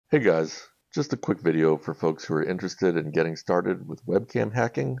Hey guys, just a quick video for folks who are interested in getting started with webcam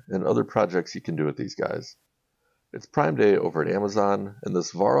hacking and other projects you can do with these guys. It's Prime Day over at Amazon, and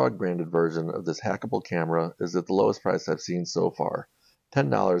this Varog branded version of this hackable camera is at the lowest price I've seen so far,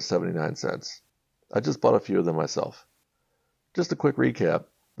 $10.79. I just bought a few of them myself. Just a quick recap,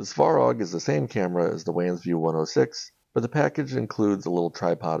 this Varog is the same camera as the Wansview 106, but the package includes a little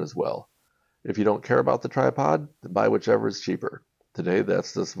tripod as well. If you don't care about the tripod, then buy whichever is cheaper. Today,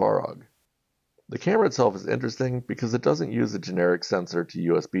 that's this Varog. The camera itself is interesting because it doesn't use a generic sensor to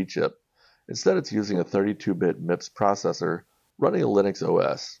USB chip. Instead, it's using a 32-bit MIPS processor running a Linux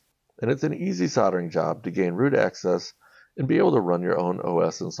OS, and it's an easy soldering job to gain root access and be able to run your own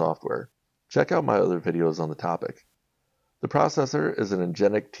OS and software. Check out my other videos on the topic. The processor is an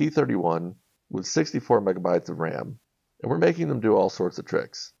Ingenic T31 with 64 megabytes of RAM, and we're making them do all sorts of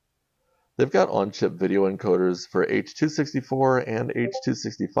tricks. They've got on-chip video encoders for H.264 and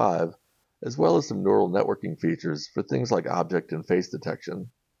H.265, as well as some neural networking features for things like object and face detection.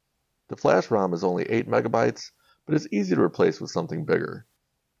 The flash ROM is only 8 megabytes, but it's easy to replace with something bigger.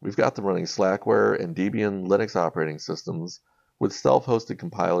 We've got them running Slackware and Debian Linux operating systems with self-hosted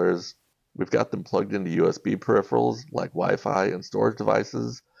compilers. We've got them plugged into USB peripherals like Wi-Fi and storage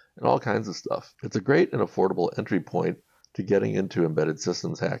devices and all kinds of stuff. It's a great and affordable entry point to getting into embedded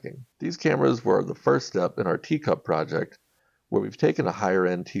systems hacking. These cameras were the first step in our Teacup project, where we've taken a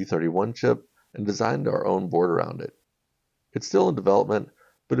higher-end T31 chip and designed our own board around it. It's still in development,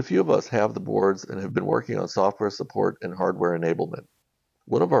 but a few of us have the boards and have been working on software support and hardware enablement.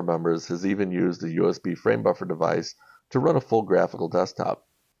 One of our members has even used a USB frame buffer device to run a full graphical desktop.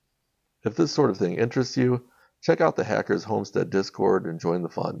 If this sort of thing interests you, check out the Hackers Homestead Discord and join the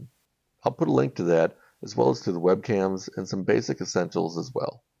fun. I'll put a link to that as well as to the webcams and some basic essentials as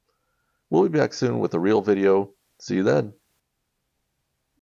well. We'll be back soon with a real video. See you then.